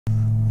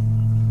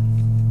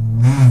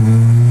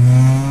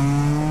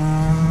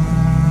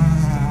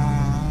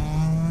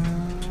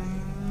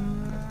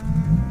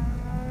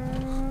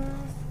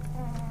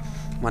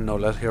on now,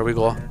 lad. Here we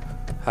go.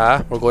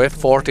 We're going at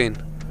 14.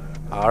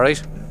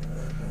 Alright.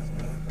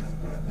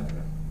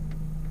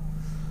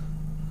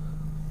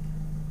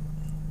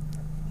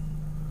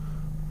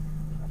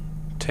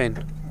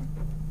 Ten.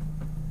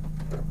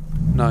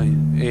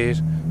 9,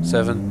 8,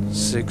 7,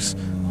 6,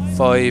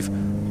 5,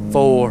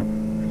 4,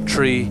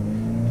 3,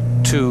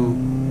 2,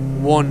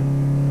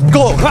 1.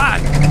 Go! Come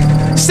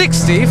on!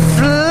 60,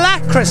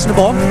 flat crest and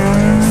above.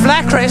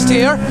 Flat crest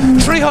here.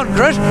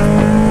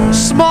 300.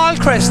 Small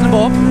crest and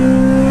above.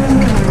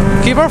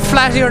 Keep her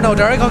flat here now,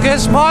 Derek. Okay,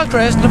 small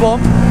crest and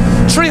above.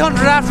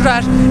 300 after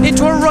that.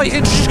 Into a right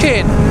into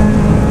chicane.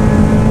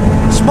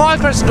 Small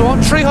crest and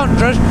above.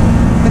 300.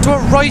 Into a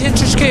right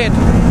into chicane.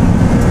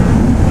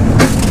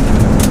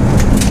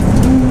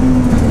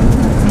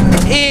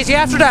 80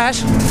 after that.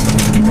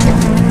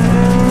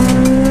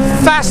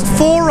 Fast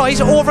 4 right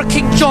over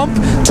King Jump.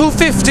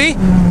 250.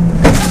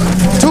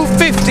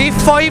 250,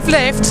 5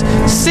 left,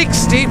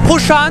 60,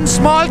 push on,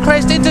 small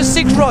crest into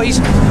 6 right,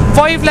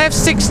 5 left,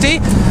 60,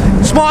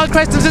 small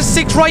crest into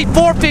 6 right,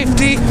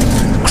 450,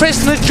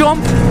 crest and a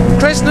jump,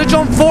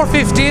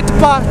 450 at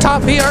the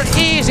top here,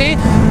 80,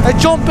 a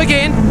jump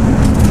again,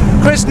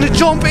 crest and a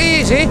jump,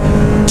 80,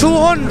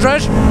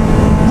 200,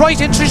 right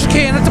into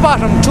chicane at the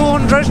bottom,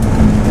 200,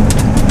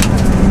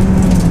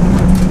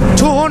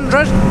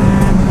 200,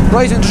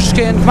 right into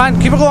chicane, come on,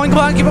 keep it going,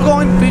 keep it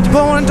going, beat the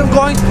momentum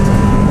going.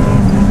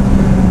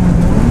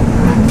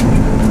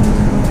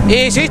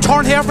 80,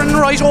 turn hairpin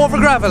right over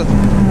gravel.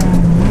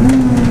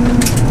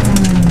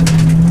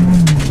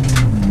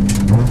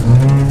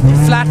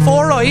 Flat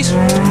 4 right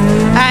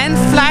and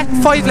flat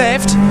 5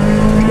 left.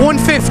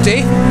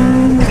 150.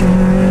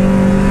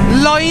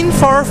 Line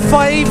for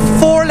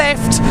 4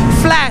 left,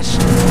 flat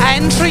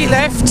and 3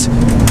 left.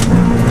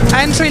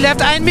 And 3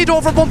 left and mid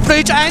over bump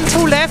bridge and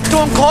 2 left,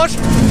 don't cut.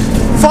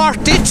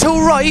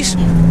 42 right.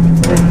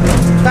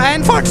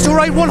 And 42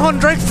 right,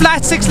 100,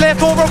 flat 6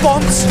 left over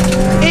bumps,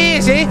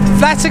 80,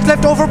 flat 6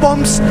 left over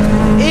bumps,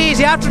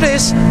 80 after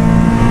this,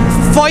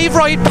 5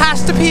 right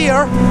past the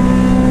pier,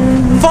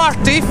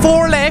 40,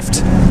 4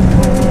 left,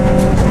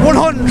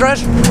 100,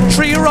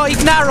 3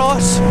 right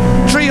narrows,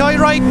 3 high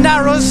right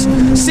narrows,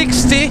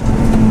 60,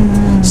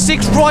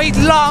 6 right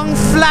long,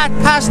 flat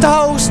past the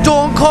house,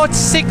 don't cut,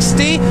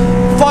 60,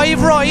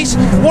 5 right,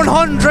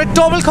 100,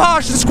 double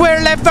caution,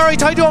 square left, very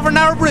tight over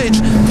narrow bridge.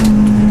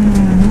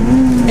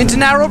 Into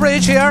narrow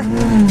bridge here,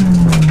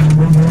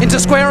 into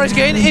square right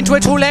again, into a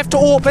 2 left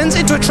opens,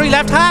 into a 3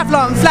 left half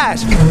long flat.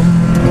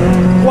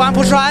 1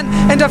 push on,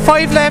 into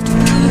 5 left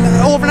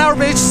over narrow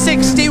bridge,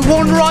 60,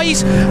 1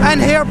 right and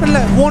hairpin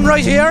left, 1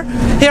 right here,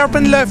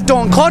 hairpin left,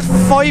 don't cut,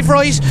 5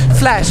 right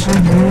flat.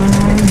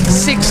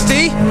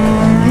 60,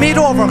 mid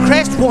over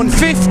crest,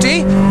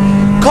 150,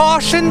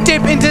 caution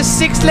dip into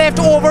 6 left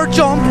over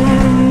jump,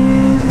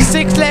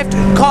 6 left,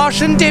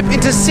 caution dip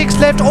into 6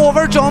 left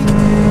over jump.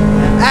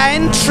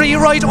 And 3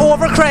 right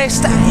over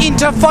crest,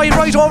 into 5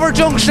 right over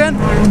junction,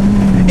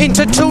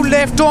 into 2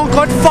 left, don't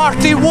cut,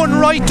 40, 1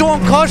 right,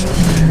 don't cut,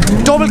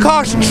 double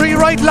caution, 3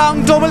 right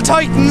long, double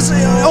tightens,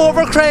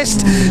 over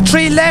crest,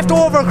 3 left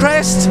over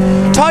crest,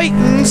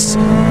 tightens,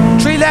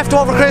 3 left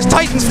over crest,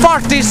 tightens,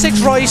 40,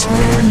 6 right,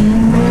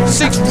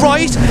 6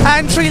 right,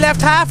 and 3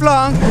 left half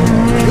long,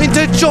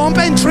 into jump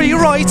and 3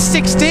 right,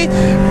 60,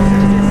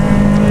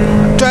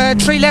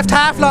 3 left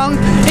half long,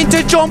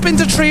 into jump,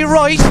 into 3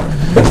 right,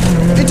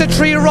 into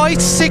 3 right,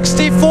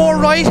 60, 4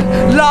 right,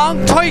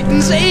 long,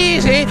 tightens,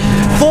 80,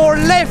 4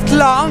 left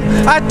long,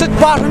 at the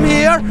bottom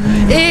here,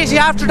 80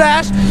 after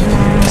that,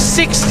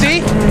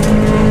 60,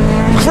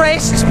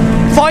 crest,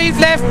 5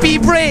 left, be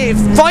brave,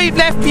 5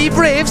 left, be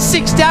brave,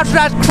 60 after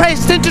that,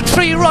 crest into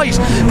 3 right,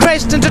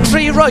 crest into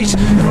 3 right,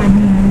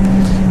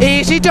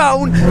 80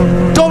 down,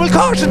 double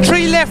caution,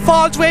 3 left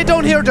falls way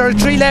down here, there,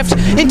 3 left,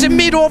 into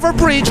mid over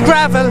bridge,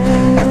 gravel,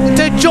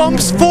 into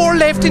jumps, 4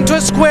 left into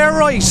a square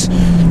right,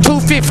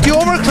 250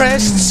 over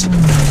crests,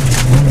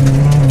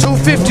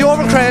 250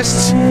 over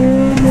crests,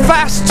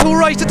 fast 2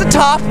 right at the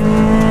top,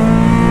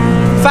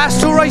 fast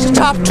 2 right at the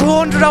top,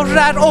 200 out of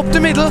that, up the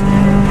middle,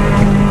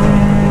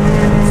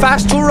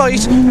 fast 2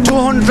 right,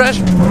 200,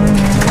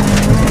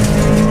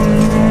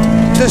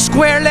 the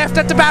square left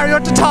at the barrier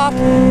at the top,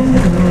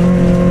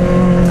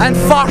 and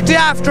 40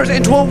 after it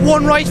into a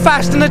 1 right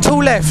fast and a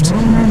 2 left.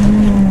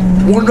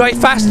 1 right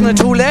fast and a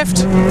 2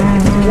 left.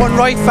 1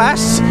 right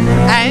fast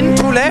and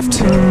 2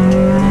 left.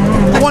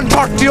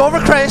 130 over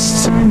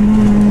crest. 2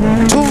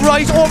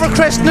 right over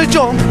crest and a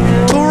jump.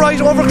 2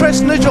 right over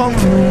crest and a jump.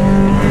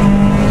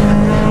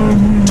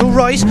 2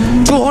 right,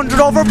 200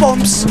 over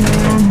bumps. 2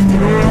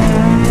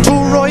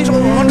 right,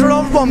 100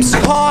 over bumps.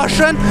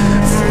 Caution,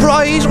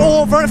 right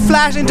over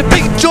flat into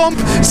big jump.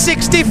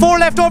 64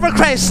 left over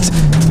crest.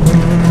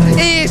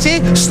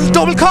 80,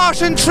 double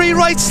caution, 3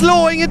 right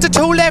slowing into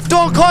 2 left,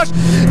 don't cut,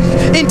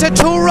 into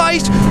 2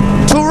 right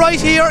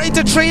here,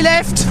 into 3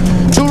 left,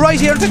 2 right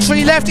here into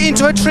 3 left,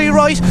 into a 3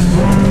 right,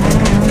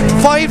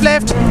 5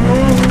 left,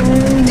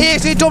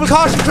 80, double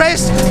caution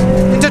crest,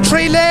 into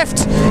 3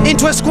 left,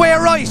 into a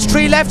square right,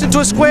 3 left into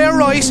a square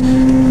right,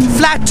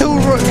 flat 2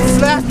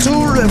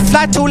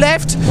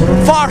 left,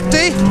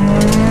 40,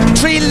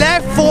 3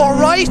 left, 4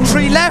 right,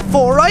 3 left,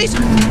 4 right,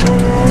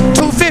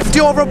 250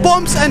 over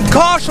bumps, and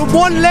caution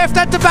 1 left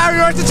at the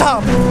barrier at the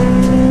top.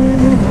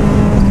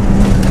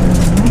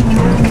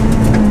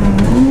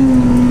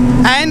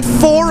 And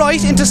 4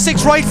 right into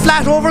 6 right,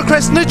 flat over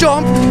crest in the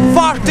jump,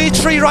 40,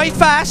 3 right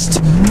fast,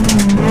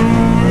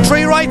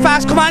 3 right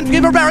fast, come on,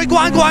 give her Barry, go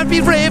on, be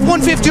brave,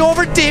 150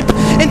 over dip,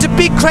 into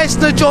big crest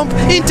in the jump,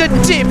 into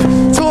dip,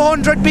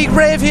 200, big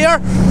brave here,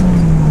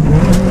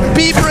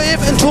 be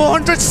brave, and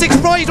 200, 6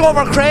 right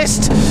over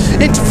crest,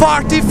 into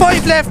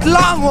 45 left,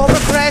 long over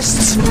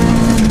crest,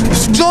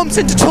 jumps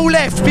into 2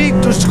 left, big,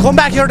 just come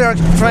back here there,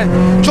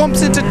 friend,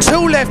 jumps into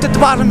 2 left at the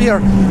bottom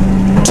here,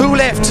 2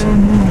 left,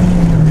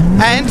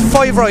 and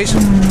 5 right.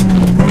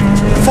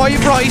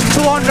 5 right,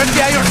 200,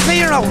 yeah, you're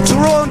clear now,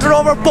 200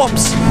 over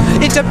bumps,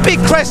 into big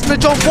crest in the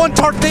jump,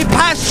 130,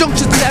 past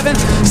junction 7,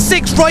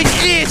 6 right,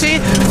 80,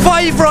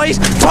 5 right,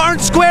 turn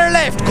square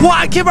left, go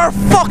on, keep her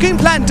fucking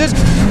planted,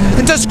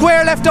 into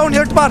square left down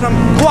here at the bottom,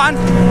 go on,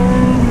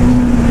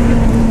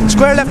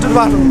 square left at the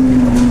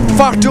bottom,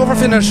 40 over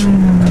finish.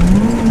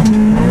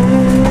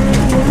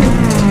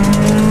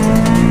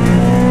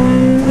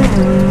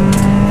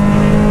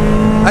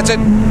 That's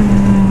it.